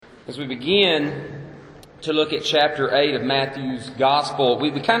As we begin to look at chapter 8 of Matthew's Gospel, we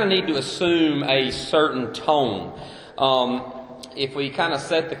kind of need to assume a certain tone. If we kind of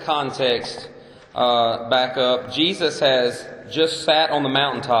set the context back up, Jesus has just sat on the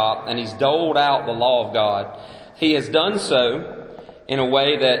mountaintop and He's doled out the law of God. He has done so in a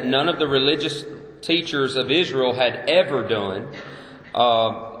way that none of the religious teachers of Israel had ever done.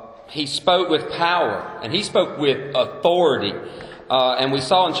 He spoke with power and He spoke with authority. And we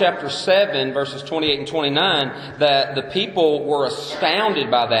saw in chapter 7, verses 28 and 29, that the people were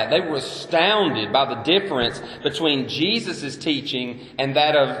astounded by that. They were astounded by the difference between Jesus' teaching and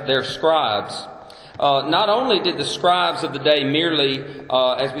that of their scribes. Not only did the scribes of the day merely,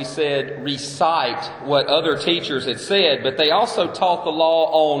 as we said, recite what other teachers had said, but they also taught the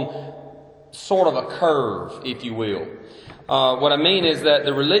law on sort of a curve, if you will. What I mean is that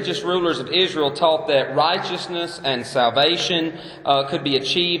the religious rulers of Israel taught that righteousness and salvation could be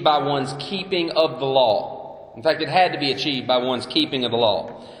achieved by one's keeping of the law. In fact, it had to be achieved by one's keeping of the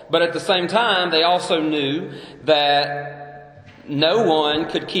law. But at the same time, they also knew that no one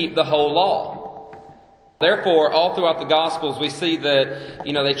could keep the whole law. Therefore, all throughout the Gospels, we see that,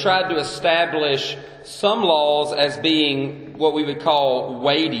 they tried to establish some laws as being what we would call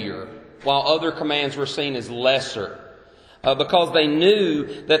weightier, while other commands were seen as lesser. Because they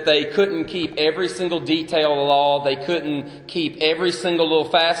knew that they couldn't keep every single detail of the law. They couldn't keep every single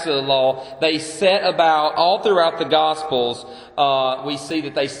little facet of the law. They set about, all throughout the Gospels, we see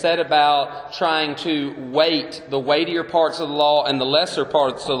that they set about trying to weight the weightier parts of the law and the lesser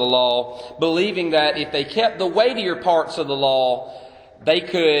parts of the law, believing that if they kept the weightier parts of the law, they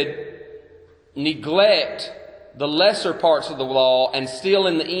could neglect the lesser parts of the law, and still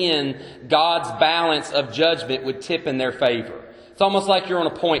in the end, God's balance of judgment would tip in their favor. It's almost like you're on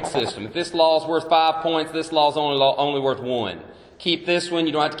a point system. If this law is worth 5 points, this law is only worth 1. Keep this one,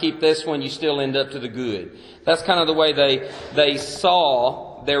 you don't have to keep this one, you still end up to the good. That's kind of the way they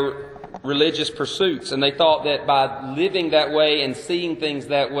saw their religious pursuits, and they thought that by living that way and seeing things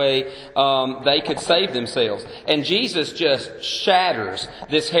that way, they could save themselves. And Jesus just shatters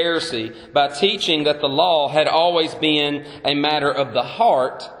this heresy by teaching that the law had always been a matter of the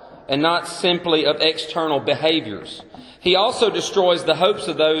heart and not simply of external behaviors. He also destroys the hopes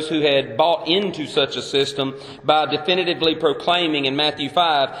of those who had bought into such a system by definitively proclaiming in Matthew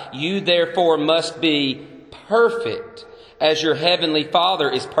 5, "You therefore must be perfect as your heavenly Father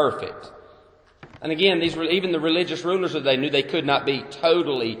is perfect." And again, even the religious rulers of the day knew they could not be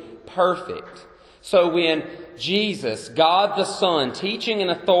totally perfect. So when Jesus, God the Son, teaching in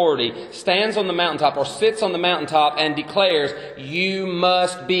authority, stands on the mountaintop or sits on the mountaintop and declares, "You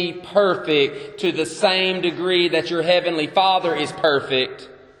must be perfect to the same degree that your heavenly Father is perfect,"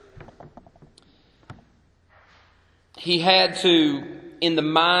 He had to, in the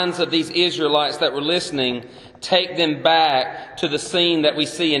minds of these Israelites that were listening, take them back to the scene that we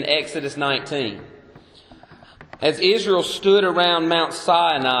see in Exodus 19. As Israel stood around Mount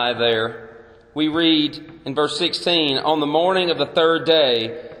Sinai there, we read in verse 16, "On the morning of the 3rd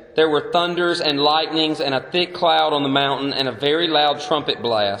day, there were thunders and lightnings and a thick cloud on the mountain and a very loud trumpet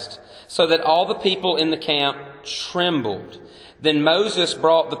blast, so that all the people in the camp trembled. Then Moses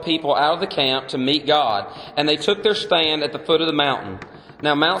brought the people out of the camp to meet God, and they took their stand at the foot of the mountain.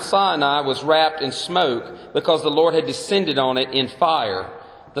 Now Mount Sinai was wrapped in smoke because the Lord had descended on it in fire.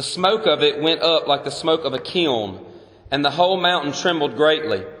 The smoke of it went up like the smoke of a kiln, and the whole mountain trembled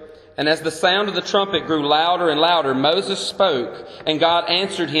greatly. And as the sound of the trumpet grew louder and louder, Moses spoke, and God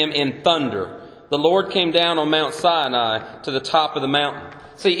answered him in thunder. The Lord came down on Mount Sinai to the top of the mountain."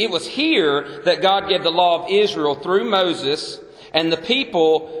 See, it was here that God gave the law of Israel through Moses, and the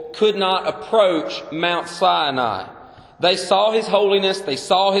people could not approach Mount Sinai. They saw His holiness, they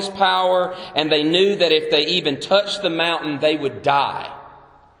saw His power, and they knew that if they even touched the mountain, they would die.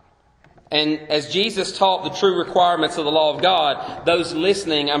 And as Jesus taught the true requirements of the law of God, those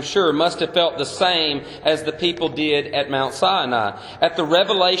listening, I'm sure, must have felt the same as the people did at Mount Sinai. At the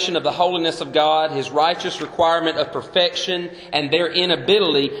revelation of the holiness of God, His righteous requirement of perfection, and their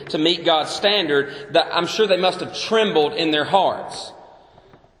inability to meet God's standard, I'm sure they must have trembled in their hearts.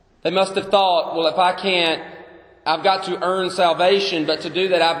 They must have thought, well, if I can't, I've got to earn salvation, but to do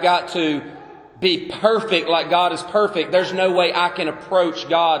that I've got to be perfect like God is perfect. There's no way I can approach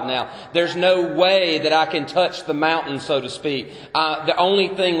God now. There's no way that I can touch the mountain, so to speak. The only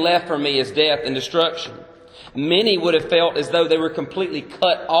thing left for me is death and destruction. Many would have felt as though they were completely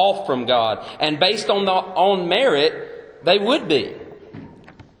cut off from God. And based on merit, they would be.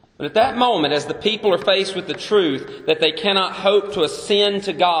 But at that moment, as the people are faced with the truth that they cannot hope to ascend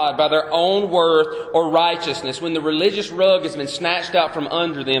to God by their own worth or righteousness, when the religious rug has been snatched out from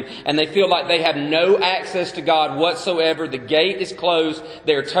under them and they feel like they have no access to God whatsoever, the gate is closed,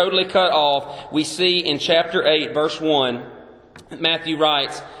 they're totally cut off, we see in chapter 8, verse 1, Matthew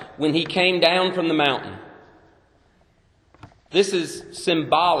writes, when he came down from the mountain. This is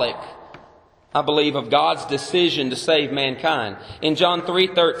symbolic, I believe, of God's decision to save mankind. In John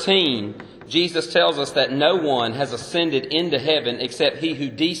 3:13, Jesus tells us that no one has ascended into heaven except he who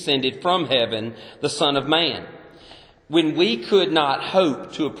descended from heaven, the Son of Man. When we could not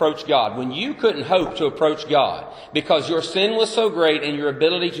hope to approach God, when you couldn't hope to approach God because your sin was so great and your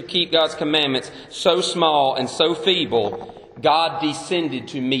ability to keep God's commandments so small and so feeble, God descended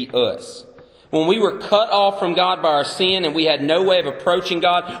to meet us. When we were cut off from God by our sin and we had no way of approaching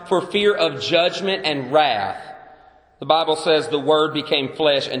God for fear of judgment and wrath, the Bible says the Word became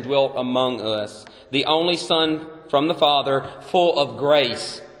flesh and dwelt among us, the only Son from the Father, full of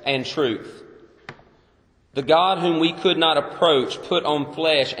grace and truth. The God whom we could not approach put on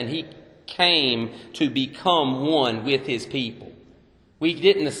flesh, and He came to become one with His people. We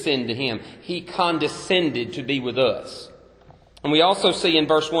didn't ascend to Him. He condescended to be with us. And we also see in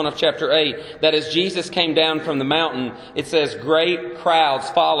verse 1 of chapter 8 that as Jesus came down from the mountain, it says great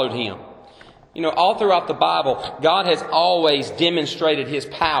crowds followed Him. You know, all throughout the Bible, God has always demonstrated His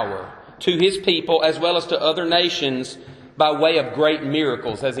power to His people as well as to other nations by way of great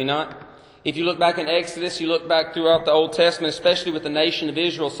miracles, has He not? If you look back in Exodus, you look back throughout the Old Testament, especially with the nation of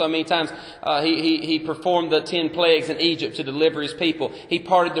Israel, so many times he performed the 10 plagues in Egypt to deliver His people. He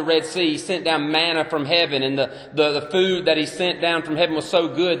parted the Red Sea. He sent down manna from heaven, and the food that He sent down from heaven was so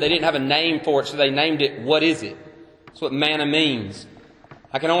good they didn't have a name for it, so they named it, what is it? That's what manna means.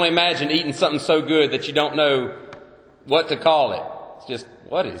 I can only imagine eating something so good that you don't know what to call it. It's just,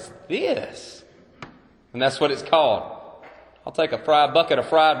 what is this? And that's what it's called. I'll take a bucket of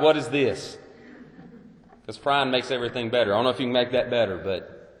fried, what is this? Because frying makes everything better. I don't know if you can make that better,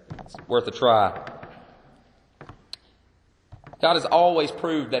 but it's worth a try. God has always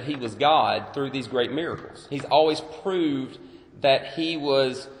proved that He was God through these great miracles. He's always proved that He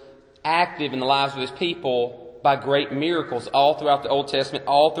was active in the lives of His people by great miracles all throughout the Old Testament,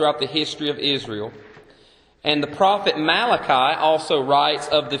 all throughout the history of Israel. And the prophet Malachi also writes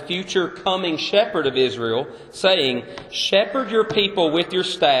of the future coming shepherd of Israel, saying, shepherd your people with your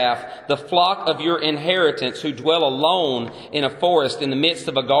staff, the flock of your inheritance, who dwell alone in a forest in the midst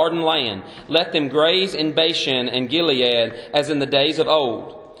of a garden land. Let them graze in Bashan and Gilead, as in the days of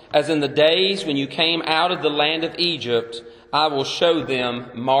old. As in the days when you came out of the land of Egypt, I will show them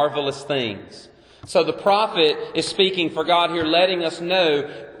marvelous things. So the prophet is speaking for God here, letting us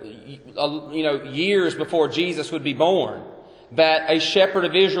know, years before Jesus would be born, that a shepherd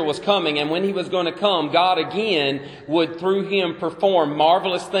of Israel was coming, and when He was going to come, God again would through Him perform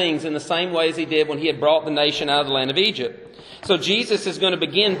marvelous things in the same way as He did when He had brought the nation out of the land of Egypt. So Jesus is going to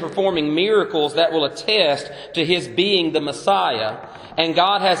begin performing miracles that will attest to His being the Messiah, and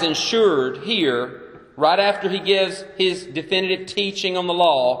God has ensured here, right after He gives His definitive teaching on the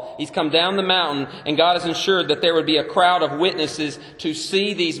law, He's come down the mountain, and God has ensured that there would be a crowd of witnesses to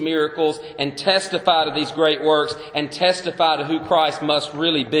see these miracles and testify to these great works and testify to who Christ must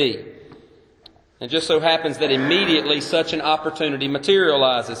really be. It just so happens that immediately such an opportunity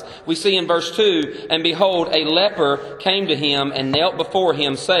materializes. We see in verse 2, and behold, a leper came to Him and knelt before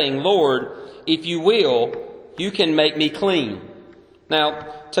Him, saying, Lord, if you will, you can make me clean.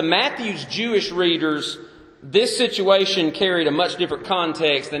 Now, to Matthew's Jewish readers, this situation carried a much different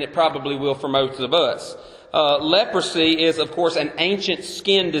context than it probably will for most of us. Leprosy is, of course, an ancient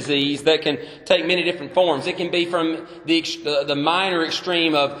skin disease that can take many different forms. It can be from the minor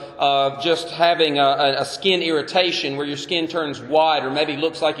extreme of just having a skin irritation where your skin turns white or maybe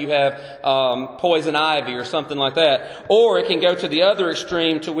looks like you have poison ivy or something like that. Or it can go to the other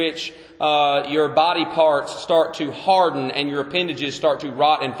extreme, to which your body parts start to harden and your appendages start to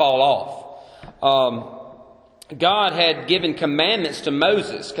rot and fall off. God had given commandments to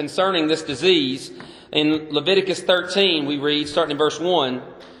Moses concerning this disease. In Leviticus 13, we read, starting in verse 1,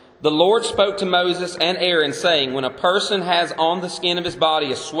 the Lord spoke to Moses and Aaron, saying, when a person has on the skin of his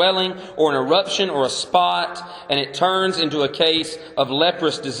body a swelling or an eruption or a spot, and it turns into a case of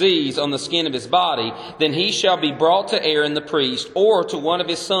leprous disease on the skin of his body, then he shall be brought to Aaron the priest, or to one of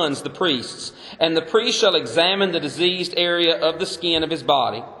his sons the priests. And the priest shall examine the diseased area of the skin of his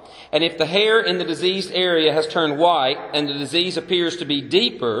body. And if the hair in the diseased area has turned white, and the disease appears to be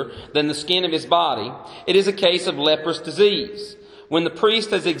deeper than the skin of his body, it is a case of leprous disease. When the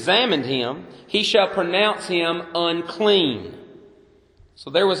priest has examined him, he shall pronounce him unclean. So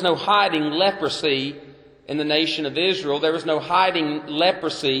there was no hiding leprosy in the nation of Israel. There was no hiding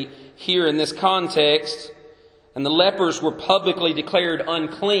leprosy here in this context. And the lepers were publicly declared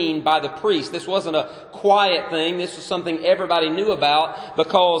unclean by the priest. This wasn't a quiet thing. This was something everybody knew about,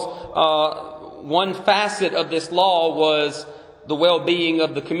 because one facet of this law was the well-being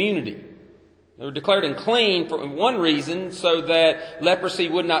of the community. They were declared unclean for one reason, so that leprosy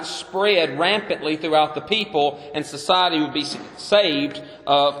would not spread rampantly throughout the people and society would be saved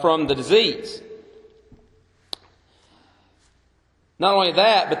from the disease. Not only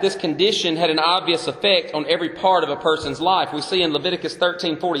that, but this condition had an obvious effect on every part of a person's life. We see in Leviticus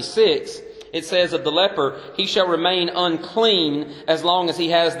 13:46, it says of the leper, "He shall remain unclean as long as he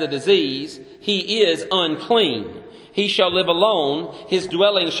has the disease. He is unclean. He shall live alone. His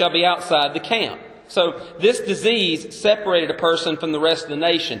dwelling shall be outside the camp." So this disease separated a person from the rest of the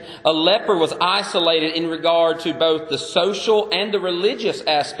nation. A leper was isolated in regard to both the social and the religious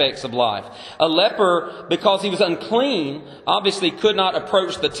aspects of life. A leper, because he was unclean, obviously could not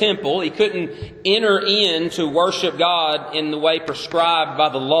approach the temple. He couldn't enter in to worship God in the way prescribed by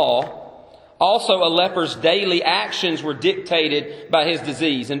the law. Also, a leper's daily actions were dictated by his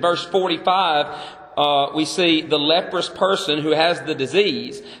disease. In verse 45, we see the leprous person who has the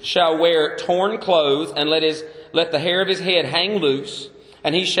disease shall wear torn clothes and let the hair of his head hang loose,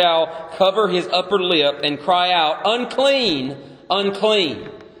 and he shall cover his upper lip and cry out, "Unclean, unclean."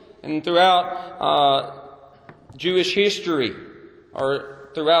 And throughout Jewish history, or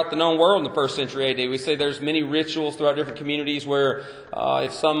throughout the known world in the first century AD, we see there's many rituals throughout different communities where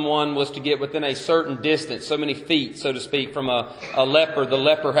if someone was to get within a certain distance, so many feet, so to speak, from a leper, the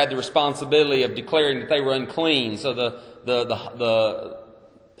leper had the responsibility of declaring that they were unclean, so the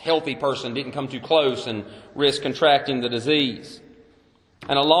healthy person didn't come too close and risk contracting the disease.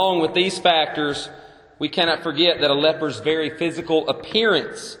 And along with these factors, we cannot forget that a leper's very physical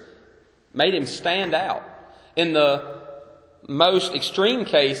appearance made him stand out. In the most extreme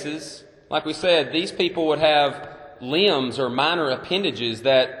cases, like we said, these people would have limbs or minor appendages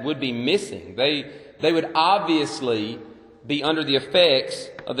that would be missing. They would obviously be under the effects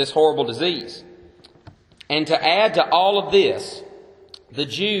of this horrible disease. And to add to all of this, the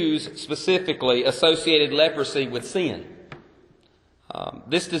Jews specifically associated leprosy with sin.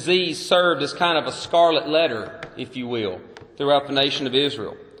 This disease served as kind of a scarlet letter, if you will, throughout the nation of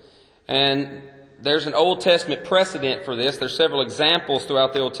Israel. And there's an Old Testament precedent for this. There's several examples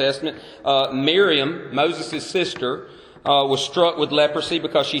throughout the Old Testament. Miriam, Moses' sister, was struck with leprosy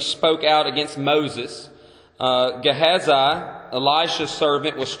because she spoke out against Moses. Gehazi, Elisha's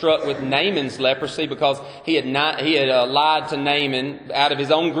servant, was struck with Naaman's leprosy because he had lied to Naaman. Out of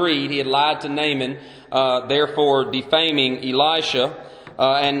his own greed, he had lied to Naaman, therefore defaming Elisha.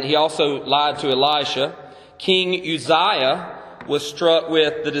 And he also lied to Elisha. King Uzziah was struck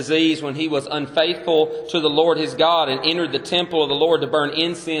with the disease when he was unfaithful to the Lord his God and entered the temple of the Lord to burn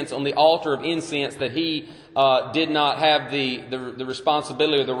incense on the altar of incense that he did not have the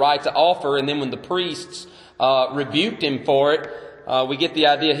responsibility or the right to offer. And then when the priests rebuked him for it, we get the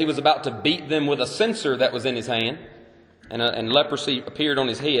idea he was about to beat them with a censer that was in his hand, and leprosy appeared on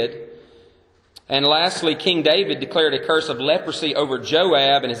his head. And lastly, King David declared a curse of leprosy over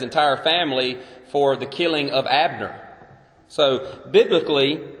Joab and his entire family for the killing of Abner. So,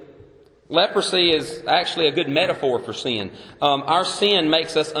 biblically, leprosy is actually a good metaphor for sin. Our sin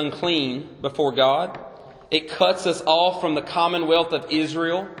makes us unclean before God. It cuts us off from the commonwealth of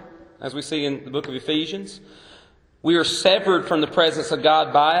Israel, as we see in the book of Ephesians. We are severed from the presence of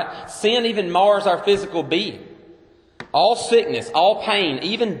God by it. Sin even mars our physical being. All sickness, all pain,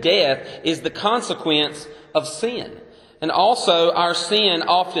 even death is the consequence of sin. And also, our sin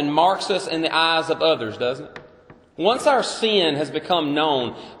often marks us in the eyes of others, doesn't it? Once our sin has become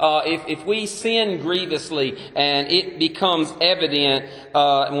known, if we sin grievously and it becomes evident,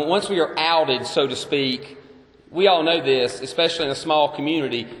 once we are outed, so to speak, we all know this, especially in a small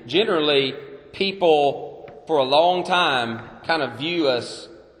community, generally people for a long time kind of view us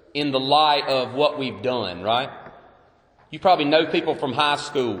in the light of what we've done, right? You probably know people from high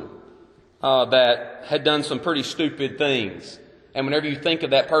school that had done some pretty stupid things. And whenever you think of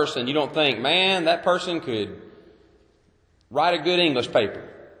that person, you don't think, man, that person could write a good English paper.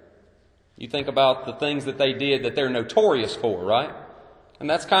 You think about the things that they did that they're notorious for, right? And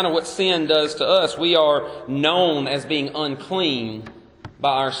that's kind of what sin does to us. We are known as being unclean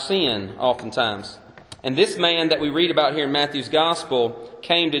by our sin oftentimes. And this man that we read about here in Matthew's Gospel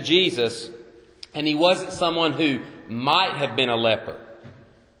came to Jesus, and he wasn't someone who might have been a leper.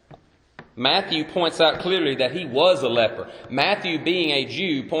 Matthew points out clearly that he was a leper. Matthew, being a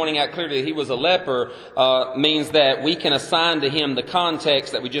Jew, pointing out clearly that he was a leper means that we can assign to him the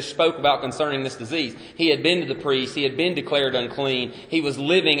context that we just spoke about concerning this disease. He had been to the priest. He had been declared unclean. He was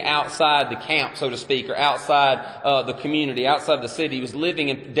living outside the camp, so to speak, or outside the community, outside the city. He was living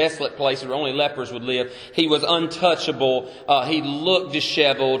in desolate places where only lepers would live. He was untouchable. He looked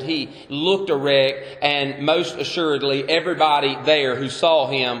disheveled. He looked erect. And most assuredly, everybody there who saw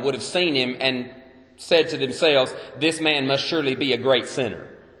him would have seen him and said to themselves, this man must surely be a great sinner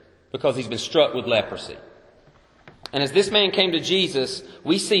because he's been struck with leprosy. And as this man came to Jesus,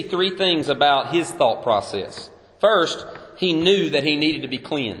 we see three things about his thought process. First, he knew that he needed to be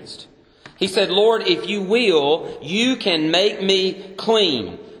cleansed. He said, Lord, if you will, you can make me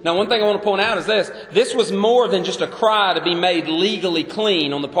clean. Now, one thing I want to point out is this. This was more than just a cry to be made legally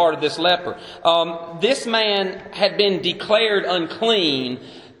clean on the part of this leper. This man had been declared unclean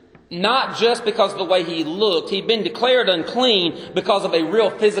not just because of the way he looked. He'd been declared unclean because of a real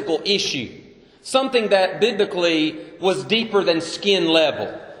physical issue. Something that biblically was deeper than skin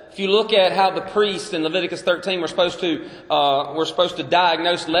level. If you look at how the priests in Leviticus 13 were supposed to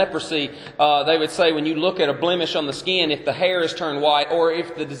diagnose leprosy, they would say when you look at a blemish on the skin, if the hair is turned white or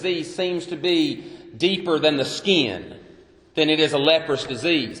if the disease seems to be deeper than the skin, then it is a leprous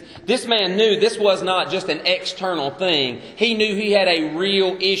disease. This man knew this was not just an external thing. He knew he had a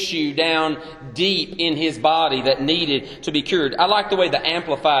real issue down deep in his body that needed to be cured. I like the way the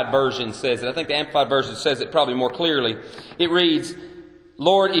Amplified Version says it. I think the Amplified Version says it probably more clearly. It reads,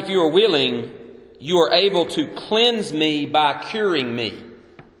 Lord, if you are willing, you are able to cleanse me by curing me.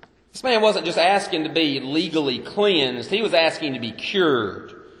 This man wasn't just asking to be legally cleansed. He was asking to be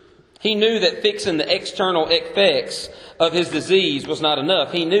cured. He knew that fixing the external effects of his disease was not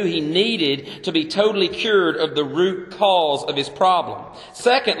enough. He knew he needed to be totally cured of the root cause of his problem.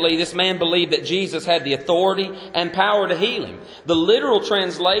 Secondly, this man believed that Jesus had the authority and power to heal him. The literal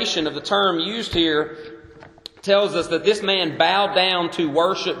translation of the term used here tells us that this man bowed down to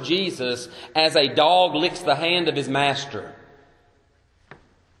worship Jesus as a dog licks the hand of his master.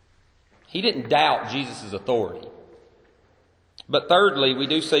 He didn't doubt Jesus' authority. But thirdly, we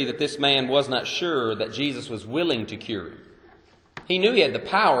do see that this man was not sure that Jesus was willing to cure him. He knew he had the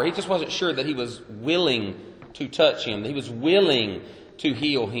power. He just wasn't sure that he was willing to touch him, that he was willing to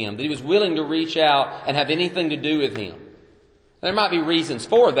heal him, that he was willing to reach out and have anything to do with him. There might be reasons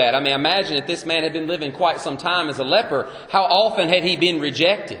for that. I mean, imagine if this man had been living quite some time as a leper, how often had he been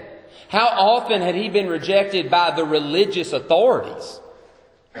rejected? How often had he been rejected by the religious authorities?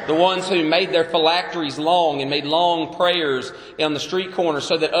 The ones who made their phylacteries long and made long prayers on the street corner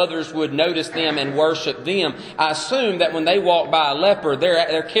so that others would notice them and worship them. I assume that when they walked by a leper,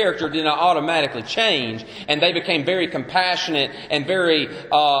 their character did not automatically change, and they became very compassionate and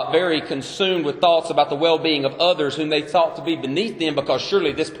very consumed with thoughts about the well-being of others whom they thought to be beneath them, because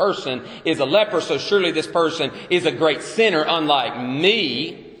surely this person is a leper, so surely this person is a great sinner unlike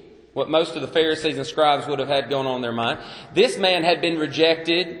me. What most of the Pharisees and scribes would have had going on in their mind. This man had been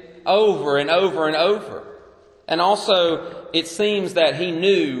rejected over and over and over. And also, it seems that he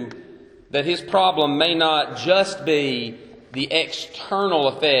knew that his problem may not just be the external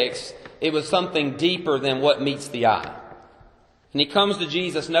effects. It was something deeper than what meets the eye. And he comes to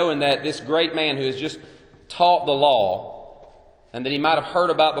Jesus knowing that this great man who has just taught the law, and that he might have heard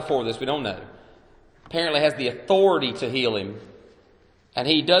about before this, we don't know, apparently has the authority to heal him. And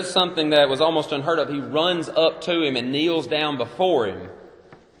he does something that was almost unheard of. He runs up to him and kneels down before him.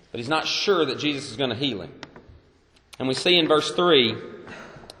 But he's not sure that Jesus is going to heal him. And we see in verse 3,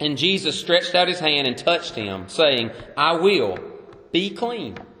 and Jesus stretched out his hand and touched him, saying, I will, be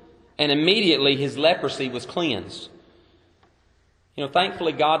clean. And immediately his leprosy was cleansed. You know,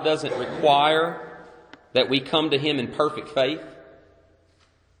 thankfully God doesn't require that we come to him in perfect faith.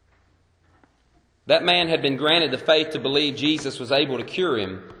 That man had been granted the faith to believe Jesus was able to cure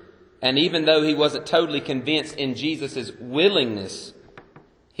him. And even though he wasn't totally convinced in Jesus' willingness,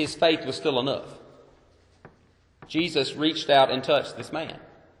 his faith was still enough. Jesus reached out and touched this man.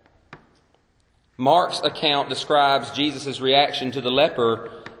 Mark's account describes Jesus' reaction to the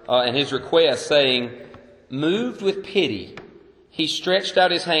leper and his request, saying, moved with pity, he stretched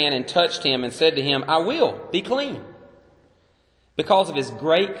out his hand and touched him and said to him, I will, be clean. Because of his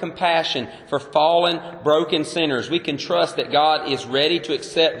great compassion for fallen, broken sinners, we can trust that God is ready to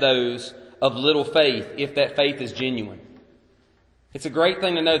accept those of little faith if that faith is genuine. It's a great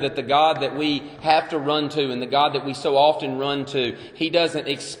thing to know that the God that we have to run to and the God that we so often run to, He doesn't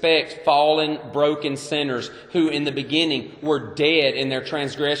expect fallen, broken sinners who in the beginning were dead in their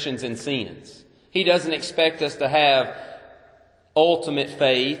transgressions and sins. He doesn't expect us to have ultimate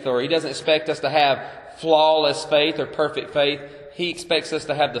faith, or He doesn't expect us to have flawless faith or perfect faith. He expects us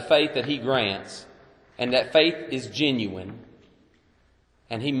to have the faith that He grants. And that faith is genuine.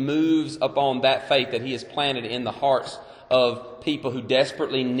 And He moves upon that faith that He has planted in the hearts of people who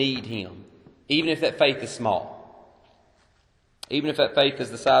desperately need Him. Even if that faith is small. Even if that faith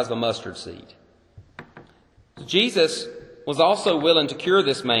is the size of a mustard seed. Jesus was also willing to cure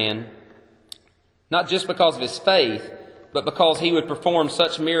this man, not just because of his faith, but because He would perform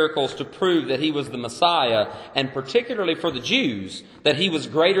such miracles to prove that He was the Messiah, and particularly for the Jews, that He was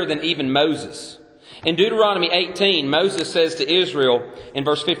greater than even Moses. In Deuteronomy 18, Moses says to Israel in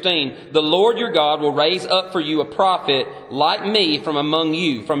verse 15, "The Lord your God will raise up for you a prophet like me from among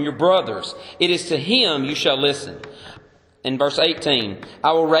you, from your brothers. It is to him you shall listen." In verse 18,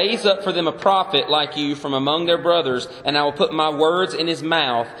 "I will raise up for them a prophet like you from among their brothers, and I will put my words in his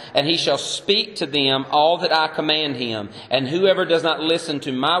mouth, and he shall speak to them all that I command him. And whoever does not listen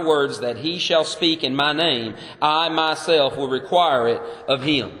to my words that he shall speak in my name, I myself will require it of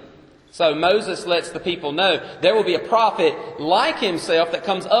him." So Moses lets the people know there will be a prophet like himself that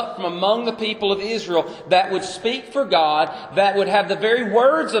comes up from among the people of Israel that would speak for God, that would have the very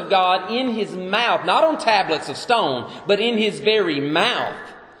words of God in his mouth, not on tablets of stone, but in his very mouth.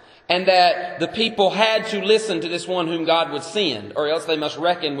 And that the people had to listen to this one whom God would send, or else they must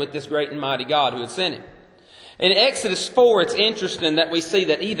reckon with this great and mighty God who had sent him. In Exodus 4, it's interesting that we see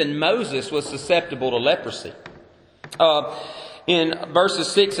that even Moses was susceptible to leprosy. In verses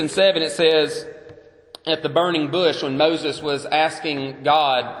 6 and 7, it says, at the burning bush, when Moses was asking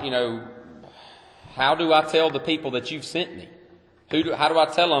God, how do I tell the people that you've sent me? How do I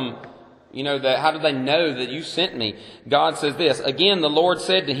tell them, how do they know that you sent me? God says this, "Again, the Lord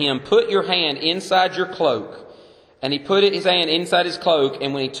said to him, put your hand inside your cloak. And he put his hand inside his cloak,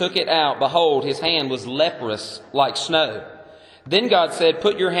 and when he took it out, behold, his hand was leprous like snow. Then God said,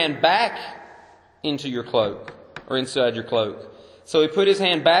 put your hand back into your cloak, or inside your cloak. So he put his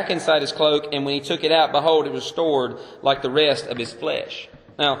hand back inside his cloak, and when he took it out, behold, it was restored like the rest of his flesh."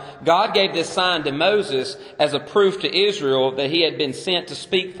 Now, God gave this sign to Moses as a proof to Israel that he had been sent to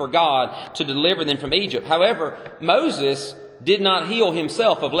speak for God to deliver them from Egypt. However, Moses did not heal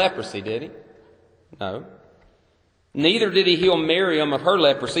himself of leprosy, did he? No. Neither did he heal Miriam of her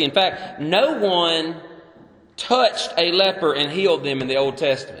leprosy. In fact, no one touched a leper and healed them in the Old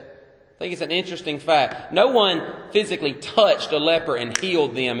Testament. I think it's an interesting fact. No one physically touched a leper and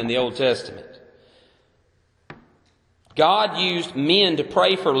healed them in the Old Testament. God used men to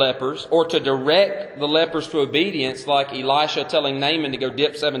pray for lepers or to direct the lepers to obedience, like Elisha telling Naaman to go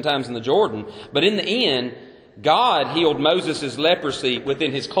dip 7 times in the Jordan. But in the end, God healed Moses' leprosy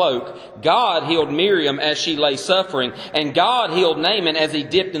within his cloak. God healed Miriam as she lay suffering. And God healed Naaman as he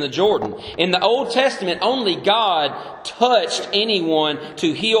dipped in the Jordan. In the Old Testament, only God touched anyone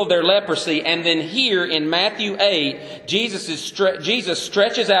to heal their leprosy. And then here in Matthew 8, Jesus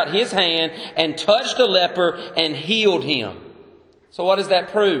stretches out his hand and touched a leper and healed him. So what does that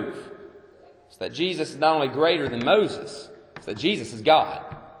prove? It's that Jesus is not only greater than Moses, it's that Jesus is God.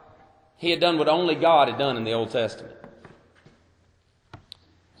 He had done what only God had done in the Old Testament.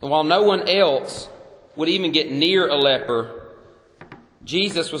 So while no one else would even get near a leper,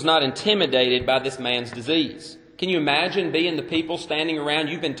 Jesus was not intimidated by this man's disease. Can you imagine being the people standing around?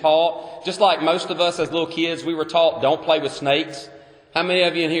 You've been taught, just like most of us as little kids, we were taught, don't play with snakes. How many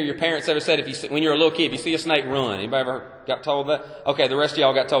of you in here, your parents ever said, when you're a little kid, if you see a snake, run? Anybody ever got told that? Okay, the rest of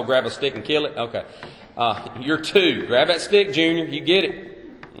y'all got told, grab a stick and kill it? Okay. You're 2. Grab that stick, Junior. You get it.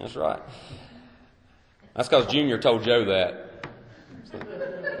 That's right. That's because Junior told Joe that.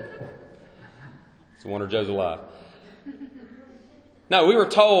 It's a wonder Joe's alive. No, we were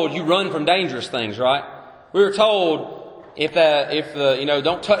told you run from dangerous things, right? We were told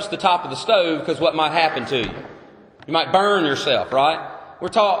don't touch the top of the stove because what might happen to you? You might burn yourself, right? We're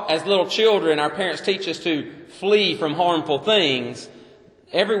taught as little children, our parents teach us to flee from harmful things.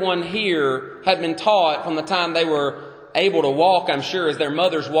 Everyone here had been taught from the time they were able to walk, I'm sure, as their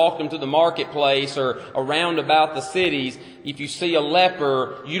mothers walked them to the marketplace or around about the cities. If you see a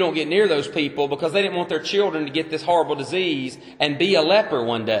leper, you don't get near those people because they didn't want their children to get this horrible disease and be a leper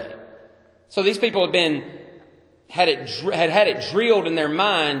one day. So these people had it drilled in their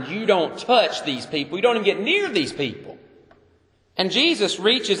mind, you don't touch these people. You don't even get near these people. And Jesus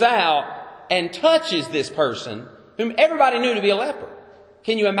reaches out and touches this person whom everybody knew to be a leper.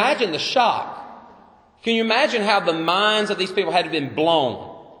 Can you imagine the shock? Can you imagine how the minds of these people had been blown?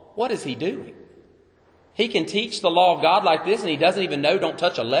 What is he doing? He can teach the law of God like this and he doesn't even know don't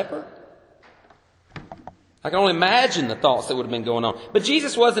touch a leper? I can only imagine the thoughts that would have been going on. But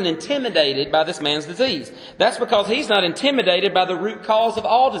Jesus wasn't intimidated by this man's disease. That's because he's not intimidated by the root cause of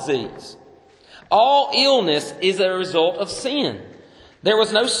all disease. All illness is a result of sin. There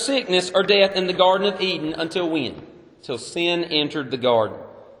was no sickness or death in the Garden of Eden until when? Until sin entered the garden.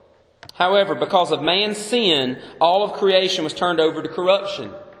 However, because of man's sin, all of creation was turned over to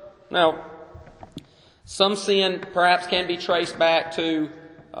corruption. Now, some sin perhaps can be traced back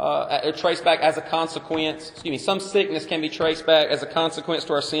as a consequence. Some sickness can be traced back as a consequence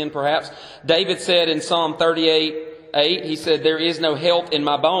to our sin, perhaps. David said in Psalm 38:8, he said, "There is no health in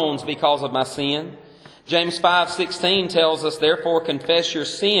my bones because of my sin." James 5:16 tells us, "Therefore confess your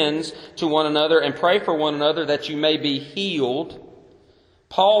sins to one another and pray for one another that you may be healed."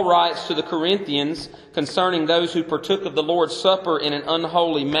 Paul writes to the Corinthians concerning those who partook of the Lord's Supper in an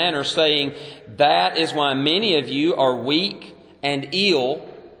unholy manner, saying, "That is why many of you are weak and ill,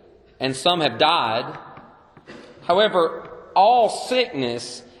 and some have died." However, all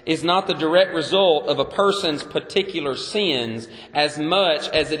sickness is not the direct result of a person's particular sins as much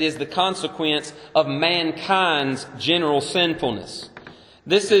as it is the consequence of mankind's general sinfulness.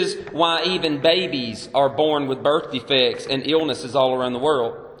 This is why even babies are born with birth defects and illnesses all around the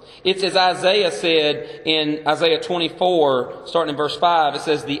world. It's as Isaiah said in Isaiah 24, starting in verse 5, it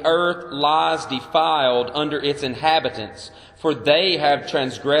says, "The earth lies defiled under its inhabitants, for they have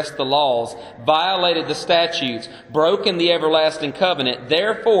transgressed the laws, violated the statutes, broken the everlasting covenant.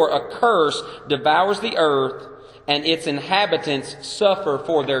 Therefore a curse devours the earth, and its inhabitants suffer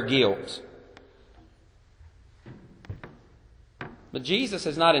for their guilt." But Jesus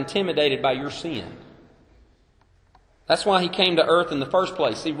is not intimidated by your sin. That's why he came to earth in the first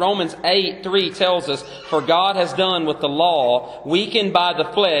place. See, Romans 8:3 tells us, "For God has done what the law, weakened by the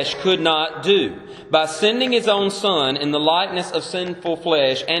flesh, could not do. By sending his own Son in the likeness of sinful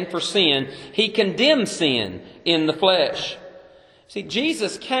flesh, and for sin, he condemned sin in the flesh." See,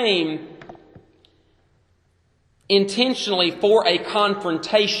 Jesus came intentionally for a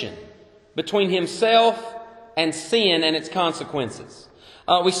confrontation between himself and sin and its consequences.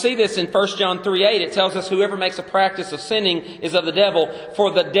 We see this in 1 John 3:8. It tells us, "Whoever makes a practice of sinning is of the devil, for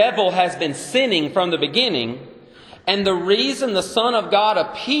the devil has been sinning from the beginning. And the reason the Son of God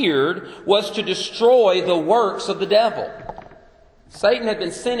appeared was to destroy the works of the devil." Satan had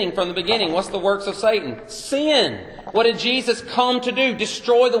been sinning from the beginning. What's the works of Satan? Sin. What did Jesus come to do?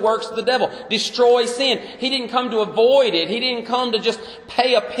 Destroy the works of the devil. Destroy sin. He didn't come to avoid it. He didn't come to just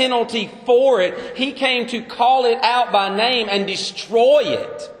pay a penalty for it. He came to call it out by name and destroy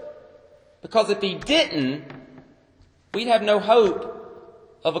it. Because if he didn't, we'd have no hope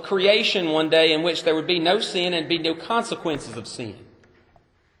of a creation one day in which there would be no sin and be no consequences of sin.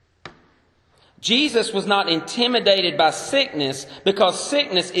 Jesus was not intimidated by sickness because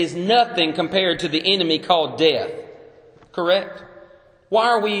sickness is nothing compared to the enemy called death. Correct? Why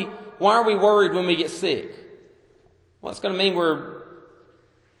are we worried when we get sick? Well, it's going to mean we're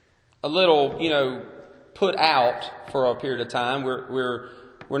a little, put out for a period of time. We're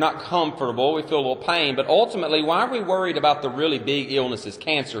not comfortable. We feel a little pain. But ultimately, why are we worried about the really big illnesses,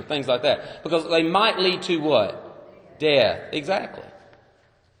 cancer, things like that? Because they might lead to what? Death. Exactly.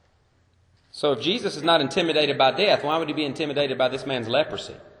 So if Jesus is not intimidated by death, why would he be intimidated by this man's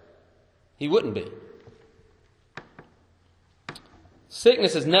leprosy? He wouldn't be.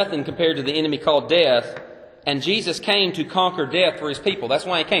 Sickness is nothing compared to the enemy called death, and Jesus came to conquer death for his people. That's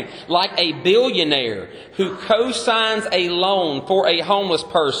why he came. Like a billionaire who co-signs a loan for a homeless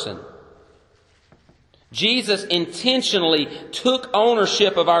person, Jesus intentionally took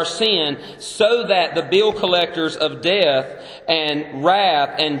ownership of our sin so that the bill collectors of death and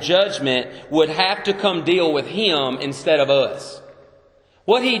wrath and judgment would have to come deal with him instead of us.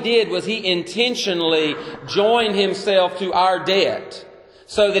 What he did was he intentionally joined himself to our debt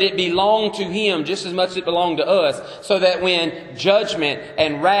so that it belonged to him just as much as it belonged to us, so that when judgment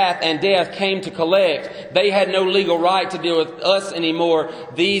and wrath and death came to collect, they had no legal right to deal with us anymore.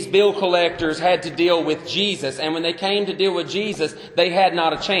 These bill collectors had to deal with Jesus. And when they came to deal with Jesus, they had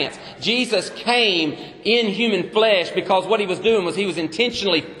not a chance. Jesus came in human flesh because what he was doing was he was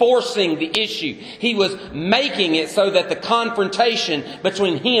intentionally forcing the issue. He was making it so that the confrontation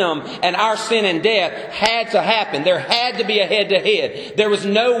between him and our sin and death had to happen. There had to be a head-to-head. There was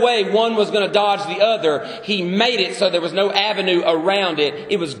no way one was going to dodge the other. He made it so there was no avenue around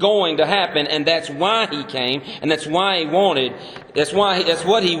it. It was going to happen, and that's why he came, and that's why he wanted That's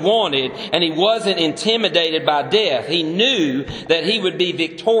what he wanted, and he wasn't intimidated by death. He knew that he would be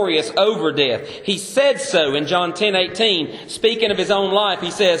victorious over death. He said so in John 10:18, speaking of his own life.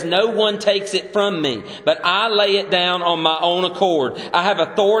 He says, "No one takes it from me, but I lay it down on my own accord. I have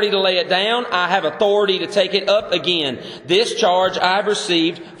authority to lay it down. I have authority to take it up again. This charge I have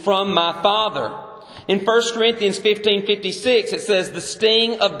received from my Father." In 1 Corinthians 15:56, it says, "The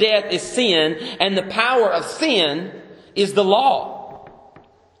sting of death is sin, and the power of sin is the law."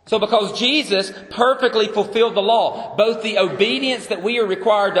 So because Jesus perfectly fulfilled the law, both the obedience that we are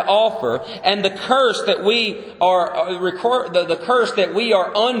required to offer and the curse that we are the curse that we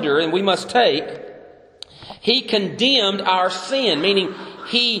are under and we must take, he condemned our sin, meaning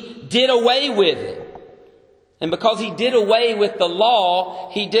he did away with it. And because he did away with the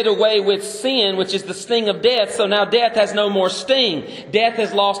law, he did away with sin, which is the sting of death. So now death has no more sting. Death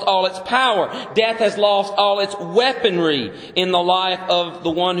has lost all its power. Death has lost all its weaponry in the life of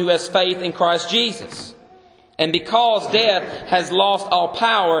the one who has faith in Christ Jesus. And because death has lost all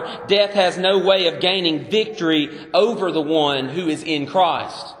power, death has no way of gaining victory over the one who is in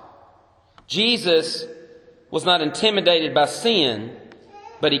Christ. Jesus was not intimidated by sin,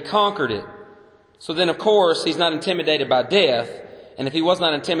 but he conquered it. So then, of course, he's not intimidated by death. And if he was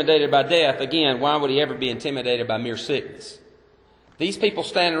not intimidated by death, again, why would he ever be intimidated by mere sickness? These people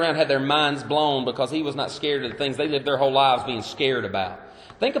standing around had their minds blown because he was not scared of the things they lived their whole lives being scared about.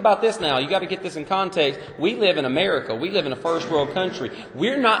 Think about this now. You got to get this in context. We live in America. We live in a first world country.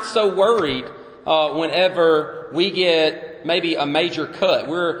 We're not so worried whenever we get maybe a major cut.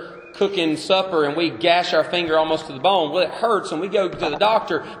 We're cooking supper and we gash our finger almost to the bone. Well, it hurts and we go to the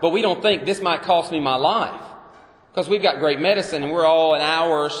doctor, but we don't think this might cost me my life. Because we've got great medicine and we're all an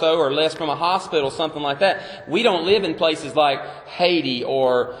hour or so or less from a hospital, something like that. We don't live in places like Haiti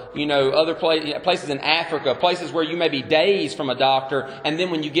or, other places in Africa, places where you may be days from a doctor, and then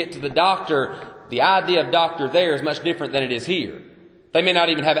when you get to the doctor, the idea of doctor there is much different than it is here. They may not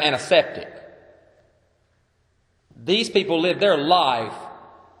even have antiseptic. These people live their life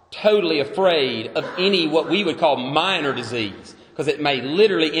totally afraid of any what we would call minor disease, because it may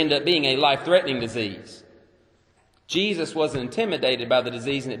literally end up being a life-threatening disease. Jesus wasn't intimidated by the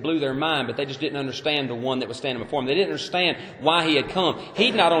disease and it blew their mind, but they just didn't understand the one that was standing before them. They didn't understand why he had come.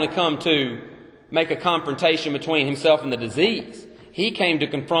 He'd not only come to make a confrontation between himself and the disease, he came to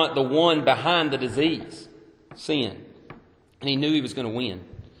confront the one behind the disease, sin. And he knew he was going to win.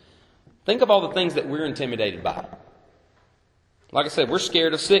 Think of all the things that we're intimidated by. Like I said, we're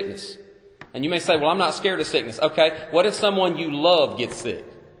scared of sickness. And you may say, well, I'm not scared of sickness. Okay, what if someone you love gets sick?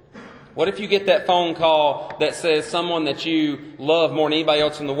 What if you get that phone call that says someone that you love more than anybody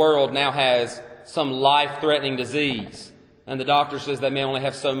else in the world now has some life-threatening disease, and the doctor says they may only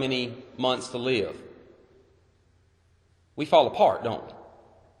have so many months to live? We fall apart, don't we?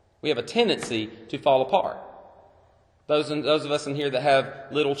 We have a tendency to fall apart. Those of us in here that have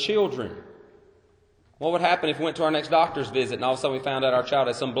little children, what would happen if we went to our next doctor's visit and all of a sudden we found out our child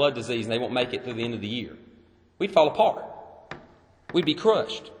has some blood disease and they won't make it through the end of the year? We'd fall apart. We'd be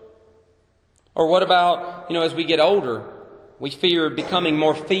crushed. Or what about, as we get older, we fear becoming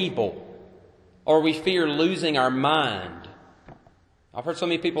more feeble, or we fear losing our mind. I've heard so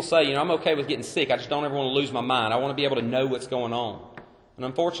many people say, I'm okay with getting sick. I just don't ever want to lose my mind. I want to be able to know what's going on. And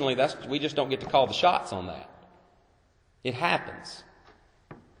unfortunately, we just don't get to call the shots on that. It happens.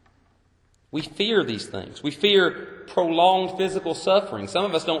 We fear these things. We fear prolonged physical suffering. Some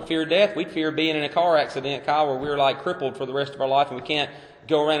of us don't fear death. We fear being in a car accident, Kyle, where we're like crippled for the rest of our life and we can't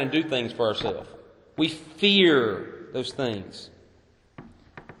go around and do things for ourselves. We fear those things.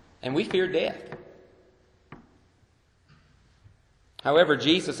 And we fear death. However,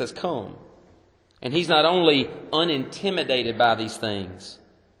 Jesus has come. And he's not only unintimidated by these things,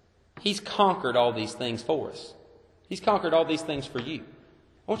 he's conquered all these things for us. He's conquered all these things for you.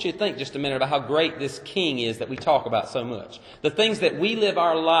 I want you to think just a minute about how great this King is that we talk about so much. The things that we live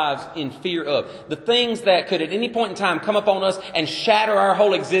our lives in fear of. The things that could at any point in time come upon us and shatter our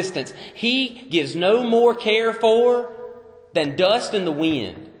whole existence. He gives no more care for than dust in the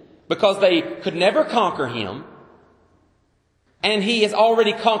wind, because they could never conquer him. And he has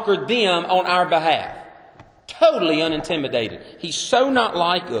already conquered them on our behalf. Totally unintimidated. He's so not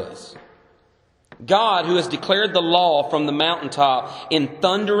like us. God, who has declared the law from the mountaintop in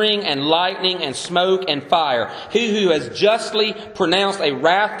thundering and lightning and smoke and fire, who has justly pronounced a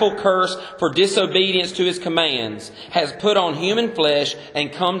wrathful curse for disobedience to his commands, has put on human flesh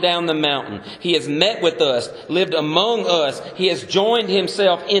and come down the mountain. He has met with us, lived among us. He has joined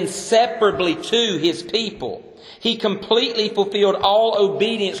himself inseparably to his people. He completely fulfilled all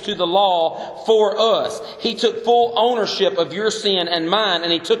obedience to the law for us. He took full ownership of your sin and mine,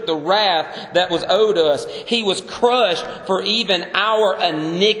 and He took the wrath that was owed us. He was crushed for even our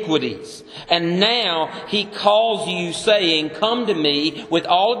iniquities. And now He calls you saying, come to me with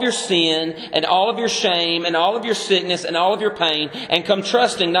all of your sin and all of your shame and all of your sickness and all of your pain, and come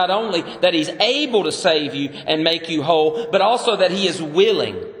trusting not only that He's able to save you and make you whole, but also that He is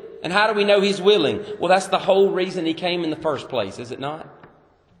willing. And how do we know He's willing? Well, that's the whole reason He came in the first place, is it not?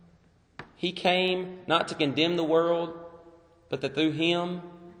 He came not to condemn the world, but that through Him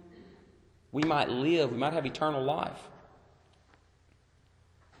we might live, we might have eternal life.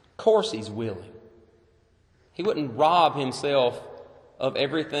 Of course He's willing. He wouldn't rob Himself of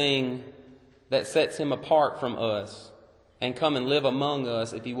everything that sets Him apart from us and come and live among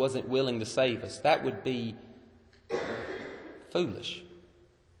us if He wasn't willing to save us. That would be foolish.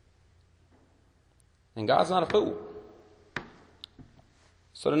 And God's not a fool.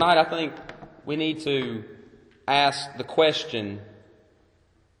 So tonight I think we need to ask the question,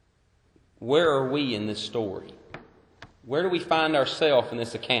 where are we in this story? Where do we find ourselves in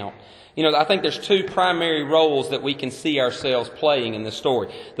this account? You know, I think there's two primary roles that we can see ourselves playing in this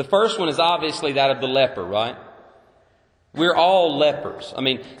story. The first one is obviously that of the leper, right? We're all lepers. I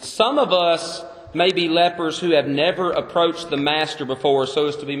mean, some of us may be lepers who have never approached the Master before so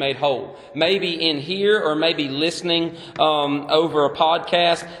as to be made whole. Maybe in here or maybe listening over a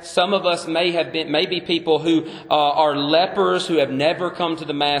podcast. Some of us may be people who are lepers who have never come to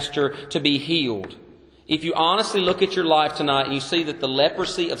the Master to be healed. If you honestly look at your life tonight and you see that the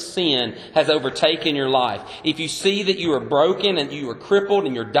leprosy of sin has overtaken your life, if you see that you are broken and you are crippled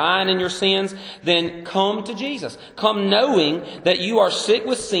and you're dying in your sins, then come to Jesus. Come knowing that you are sick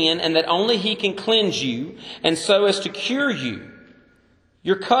with sin and that only He can cleanse you and so as to cure you.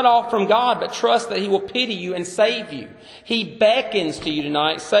 You're cut off from God, but trust that He will pity you and save you. He beckons to you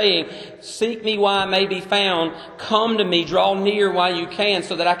tonight, saying, seek me while I may be found. Come to me, draw near while you can,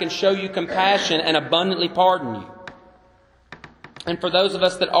 so that I can show you compassion and abundantly pardon you. And for those of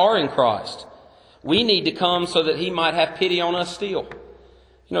us that are in Christ, we need to come so that He might have pity on us still.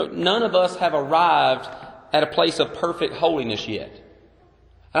 You know, none of us have arrived at a place of perfect holiness yet.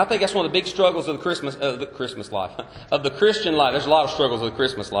 And I think that's one of the big struggles of the Christmas life, of the Christian life. There's a lot of struggles of the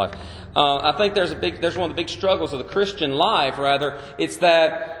Christmas life. I think there's one of the big struggles of the Christian life, rather. It's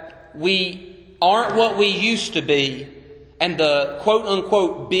that we aren't what we used to be, and the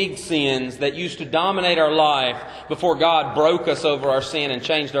quote-unquote big sins that used to dominate our life before God broke us over our sin and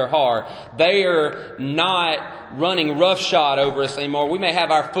changed our heart, they are not running roughshod over us anymore. We may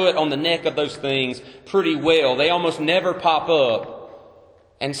have our foot on the neck of those things pretty well. They almost never pop up.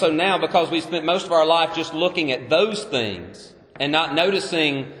 And so now, because we spent most of our life just looking at those things and not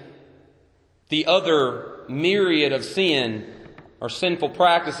noticing the other myriad of sin or sinful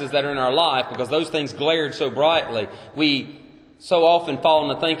practices that are in our life, because those things glared so brightly, we so often fall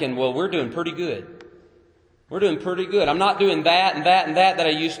into thinking, well, we're doing pretty good. We're doing pretty good. I'm not doing that and that and that I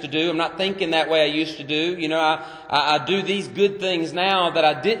used to do. I'm not thinking that way I used to do. You know, I do these good things now that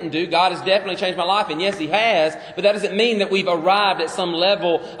I didn't do. God has definitely changed my life, and yes, He has. But that doesn't mean that we've arrived at some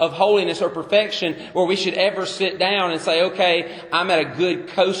level of holiness or perfection where we should ever sit down and say, okay, I'm at a good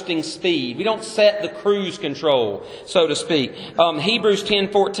coasting speed. We don't set the cruise control, so to speak. Hebrews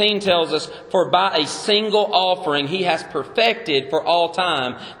 10:14 tells us, for by a single offering He has perfected for all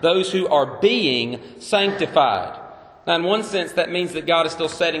time those who are being sanctified. Now, in one sense, that means that God is still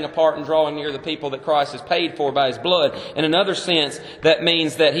setting apart and drawing near the people that Christ has paid for by His blood. In another sense, that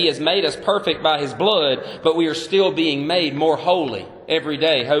means that He has made us perfect by His blood, but we are still being made more holy every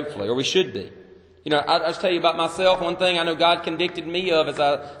day, hopefully, or we should be. You know, I'll just tell you about myself. One thing I know God convicted me of as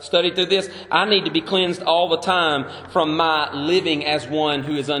I studied through this, I need to be cleansed all the time from my living as one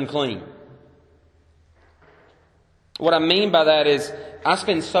who is unclean. What I mean by that is I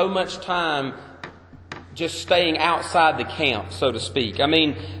spend so much time just staying outside the camp, so to speak. I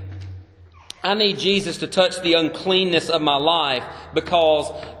mean, I need Jesus to touch the uncleanness of my life because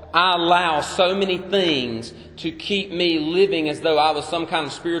I allow so many things to keep me living as though I was some kind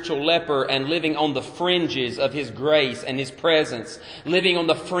of spiritual leper and living on the fringes of His grace and His presence, living on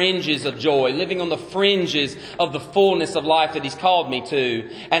the fringes of joy, living on the fringes of the fullness of life that He's called me to.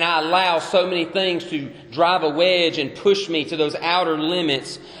 And I allow so many things to drive a wedge and push me to those outer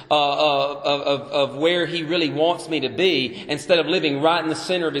limits of where He really wants me to be, instead of living right in the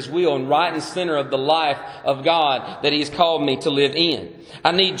center of His will and right in the center of the life of God that He has called me to live in.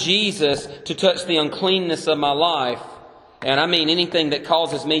 I need Jesus to touch the uncleanness of my life. And I mean anything that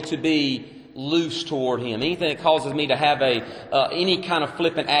causes me to be loose toward Him. Anything that causes me to have any kind of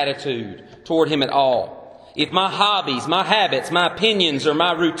flippant attitude toward Him at all. If my hobbies, my habits, my opinions, or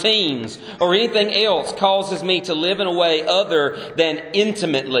my routines, or anything else causes me to live in a way other than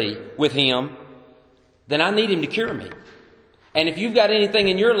intimately with Him, then I need Him to cure me. And if you've got anything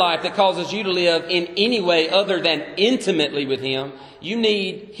in your life that causes you to live in any way other than intimately with Him, you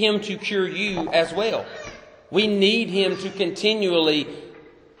need Him to cure you as well. We need Him to continually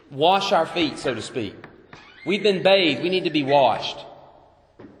wash our feet, so to speak. We've been bathed. We need to be washed.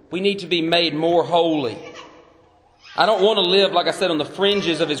 We need to be made more holy. I don't want to live, like I said, on the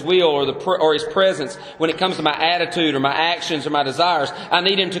fringes of His will or His presence when it comes to my attitude or my actions or my desires. I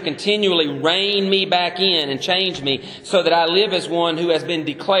need Him to continually rein me back in and change me so that I live as one who has been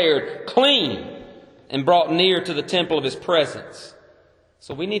declared clean and brought near to the temple of His presence.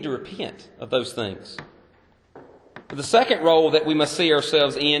 So we need to repent of those things. But the second role that we must see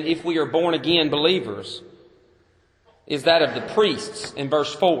ourselves in if we are born again believers is that of the priests in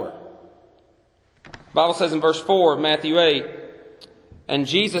verse 4. The Bible says in verse 4 of Matthew 8, "And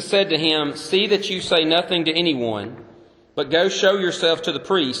Jesus said to him, 'See that you say nothing to anyone, but go show yourself to the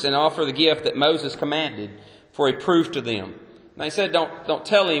priests and offer the gift that Moses commanded for a proof to them.'" Now he said don't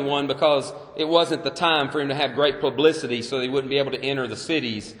tell anyone because it wasn't the time for him to have great publicity so that he wouldn't be able to enter the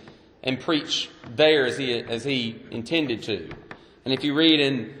cities and preach there as he intended to. And if you read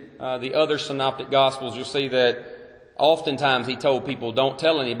in the other synoptic gospels, you'll see that oftentimes He told people, "Don't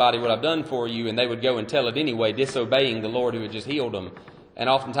tell anybody what I've done for you," and they would go and tell it anyway, disobeying the Lord who had just healed them. And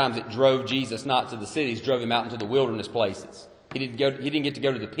oftentimes it drove Jesus not to the cities, drove Him out into the wilderness places. He didn't get to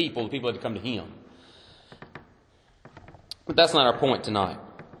go to the people had to come to Him. But that's not our point tonight.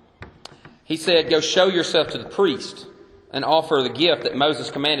 He said, "Go show yourself to the priest and offer the gift that Moses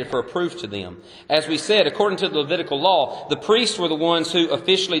commanded for a proof to them." As we said, according to the Levitical law, the priests were the ones who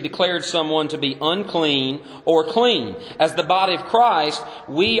officially declared someone to be unclean or clean. As the body of Christ,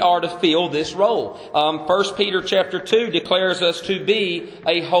 we are to fill this role. 1 Peter chapter 2 declares us to be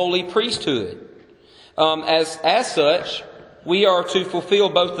a holy priesthood. As such, we are to fulfill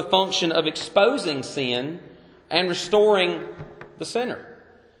both the function of exposing sin and restoring the sinner.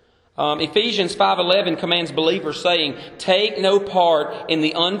 Ephesians 5:11 commands believers saying, "Take no part in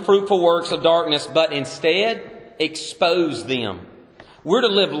the unfruitful works of darkness, but instead expose them." We're to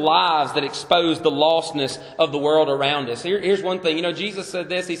live lives that expose the lostness of the world around us. Here's one thing. Jesus said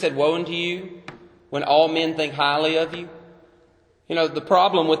this. He said, "Woe unto you when all men think highly of you." The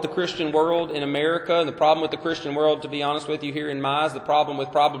problem with the Christian world in America, and the problem with the Christian world, to be honest with you, here in Mize, the problem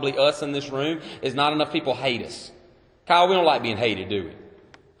with probably us in this room is not enough people hate us. Kyle, we don't like being hated, do we?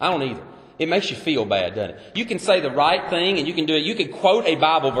 I don't either. It makes you feel bad, doesn't it? You can say the right thing and you can do it. You can quote a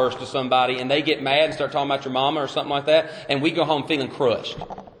Bible verse to somebody and they get mad and start talking about your mama or something like that, and we go home feeling crushed.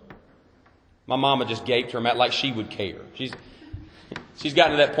 My mama just gaped her mouth like she would care. She's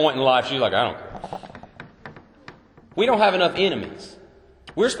gotten to that point in life, she's like, I don't care. We don't have enough enemies.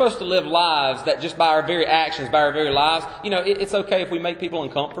 We're supposed to live lives that just by our very actions, by our very lives, it's okay if we make people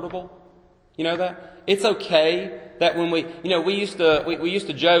uncomfortable. You know that? It's okay that when we used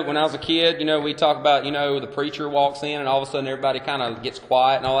to joke when I was a kid, we talk about, the preacher walks in and all of a sudden everybody kind of gets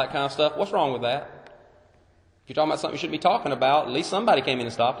quiet and all that kind of stuff. What's wrong with that? If you're talking about something you shouldn't be talking about, at least somebody came in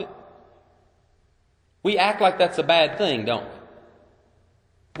and stopped it. We act like that's a bad thing, don't we?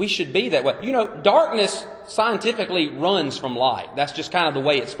 We should be that way. Darkness scientifically runs from light. That's just kind of the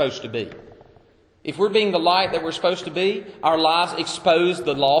way it's supposed to be. If we're being the light that we're supposed to be, our lives expose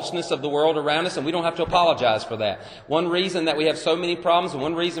the lostness of the world around us, and we don't have to apologize for that. One reason that we have so many problems, and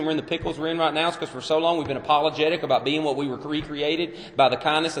one reason we're in the pickles we're in right now is because for so long we've been apologetic about being what we were recreated by the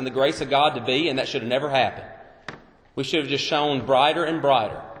kindness and the grace of God to be, and that should have never happened. We should have just shone brighter and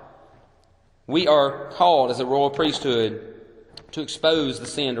brighter. We are called as a royal priesthood to expose the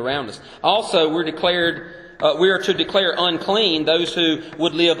sin around us. Also, we are to declare unclean those who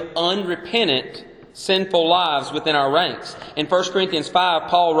would live unrepentant, sinful lives within our ranks. In 1 Corinthians 5,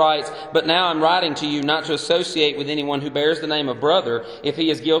 Paul writes, "But now I'm writing to you not to associate with anyone who bears the name of brother if he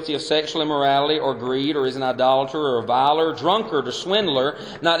is guilty of sexual immorality or greed or is an idolater or a reviler, drunkard or swindler,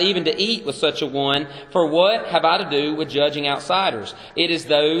 not even to eat with such a one. For what have I to do with judging outsiders? Is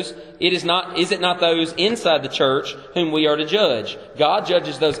it not those inside the church whom we are to judge? God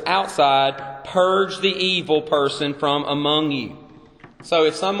judges those outside. Purge the evil person from among you." So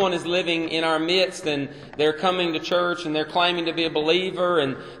if someone is living in our midst and they're coming to church and they're claiming to be a believer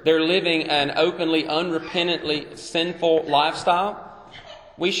and they're living an openly, unrepentantly sinful lifestyle,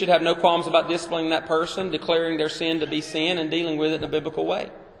 we should have no qualms about disciplining that person, declaring their sin to be sin and dealing with it in a biblical way.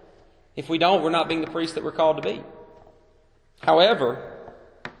 If we don't, we're not being the priest that we're called to be. However,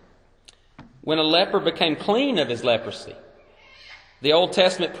 when a leper became clean of his leprosy, the Old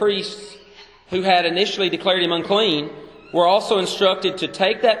Testament priests who had initially declared him unclean were also instructed to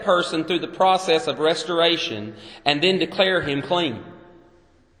take that person through the process of restoration and then declare him clean.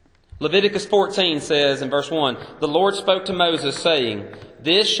 Leviticus 14 says in verse 1, "The Lord spoke to Moses, saying,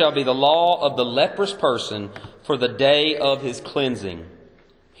 This shall be the law of the leprous person for the day of his cleansing.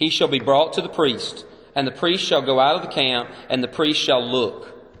 He shall be brought to the priest, and the priest shall go out of the camp, and the priest shall look."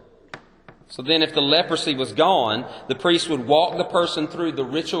 So then if the leprosy was gone, the priest would walk the person through the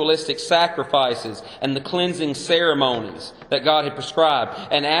ritualistic sacrifices and the cleansing ceremonies that God had prescribed.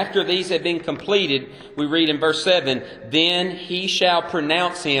 And after these had been completed, we read in verse 7, "Then he shall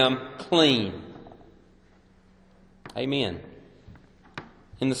pronounce him clean." Amen.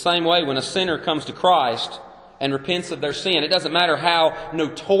 In the same way, when a sinner comes to Christ and repents of their sin, it doesn't matter how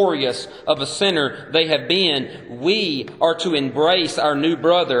notorious of a sinner they have been, we are to embrace our new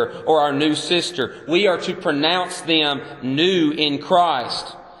brother or our new sister. We are to pronounce them new in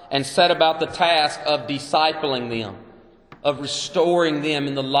Christ and set about the task of discipling them, of restoring them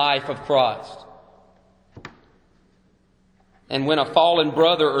in the life of Christ. And when a fallen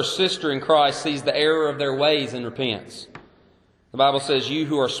brother or sister in Christ sees the error of their ways and repents, the Bible says, "You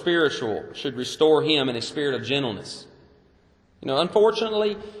who are spiritual should restore him in a spirit of gentleness."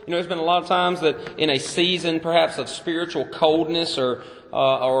 Unfortunately, there's been a lot of times that in a season perhaps of spiritual coldness or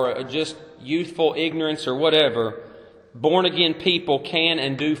just youthful ignorance or whatever, born-again people can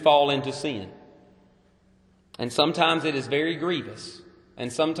and do fall into sin. And sometimes it is very grievous,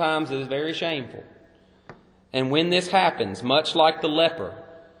 and sometimes it is very shameful. And when this happens, much like the leper,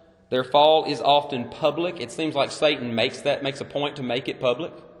 their fall is often public. It seems like Satan makes a point to make it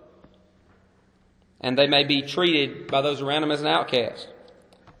public. And they may be treated by those around them as an outcast.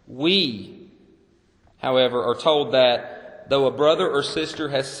 We, however, are told that though a brother or sister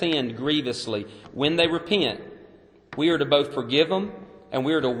has sinned grievously, when they repent, we are to both forgive them and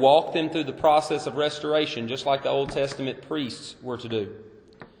we are to walk them through the process of restoration, just like the Old Testament priests were to do.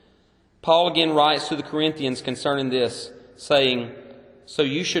 Paul again writes to the Corinthians concerning this, saying, "So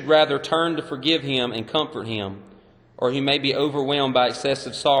you should rather turn to forgive him and comfort him, or he may be overwhelmed by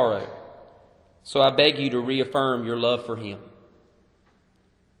excessive sorrow. So I beg you to reaffirm your love for him."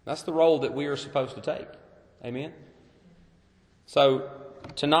 That's the role that we are supposed to take. Amen? So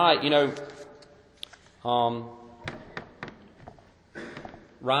tonight,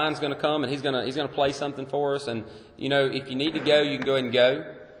 Ryan's going to come and he's going to play something for us. And, if you need to go, you can go ahead and go.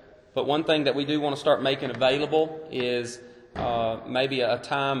 But one thing that we do want to start making available is maybe a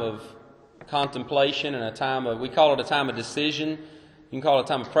time of contemplation and we call it a time of decision. You can call it a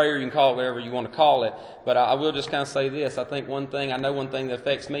time of prayer, you can call it whatever you want to call it. But I will just kind of say this. I know one thing that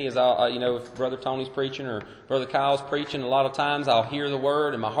affects me is, if Brother Tony's preaching or Brother Kyle's preaching, a lot of times I'll hear the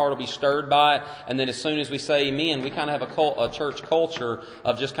word and my heart will be stirred by it. And then as soon as we say amen, we kind of have a church culture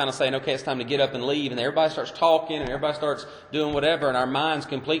of just kind of saying, okay, it's time to get up and leave. And everybody starts talking and everybody starts doing whatever. And our minds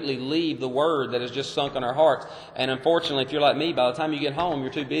completely leave the word that has just sunk in our hearts. And unfortunately, if you're like me, by the time you get home,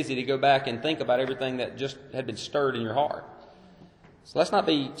 you're too busy to go back and think about everything that just had been stirred in your heart. So let's not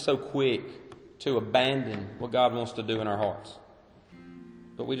be so quick to abandon what God wants to do in our hearts.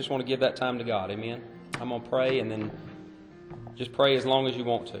 But we just want to give that time to God. Amen? I'm going to pray and then just pray as long as you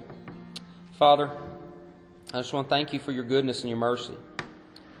want to. Father, I just want to thank you for your goodness and your mercy.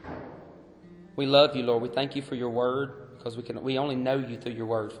 We love you, Lord. We thank you for your word because we only know you through your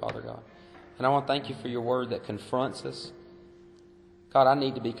word, Father God. And I want to thank you for your word that confronts us. God, I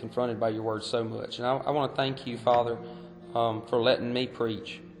need to be confronted by your word so much. And I want to thank you, Father, for letting me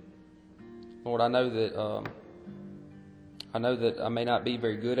preach. Lord, I know that I may not be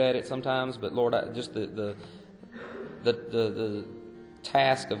very good at it sometimes, but Lord, just the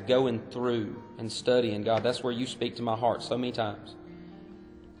task of going through and studying, God, that's where you speak to my heart so many times.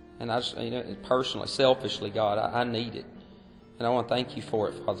 And I just, personally, selfishly, God, I need it. And I want to thank you for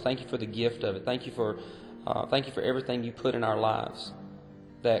it, Father. Thank you for the gift of it. Thank you for everything you put in our lives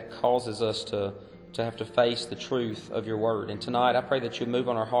that causes us to have to face the truth of your word. And tonight, I pray that you move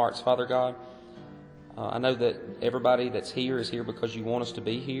on our hearts, Father God. I know that everybody that's here is here because you want us to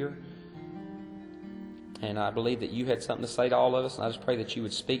be here. And I believe that you had something to say to all of us. And I just pray that you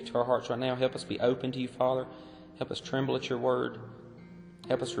would speak to our hearts right now. Help us be open to you, Father. Help us tremble at your word.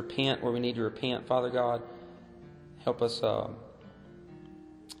 Help us repent where we need to repent, Father God. Help us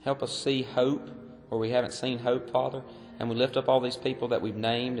see hope where we haven't seen hope, Father. And we lift up all these people that we've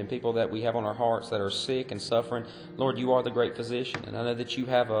named and people that we have on our hearts that are sick and suffering. Lord, you are the great physician. And I know that you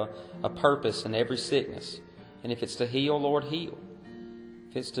have a purpose in every sickness. And if it's to heal, Lord, heal.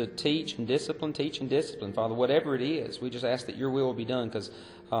 If it's to teach and discipline, Father. Whatever it is, we just ask that your will be done because,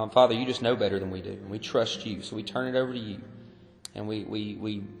 Father, you just know better than we do. And we trust you. So we turn it over to you. And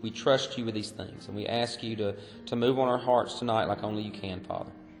we trust you with these things. And we ask you to move on our hearts tonight like only you can,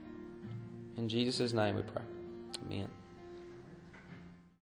 Father. In Jesus' name we pray. Amen.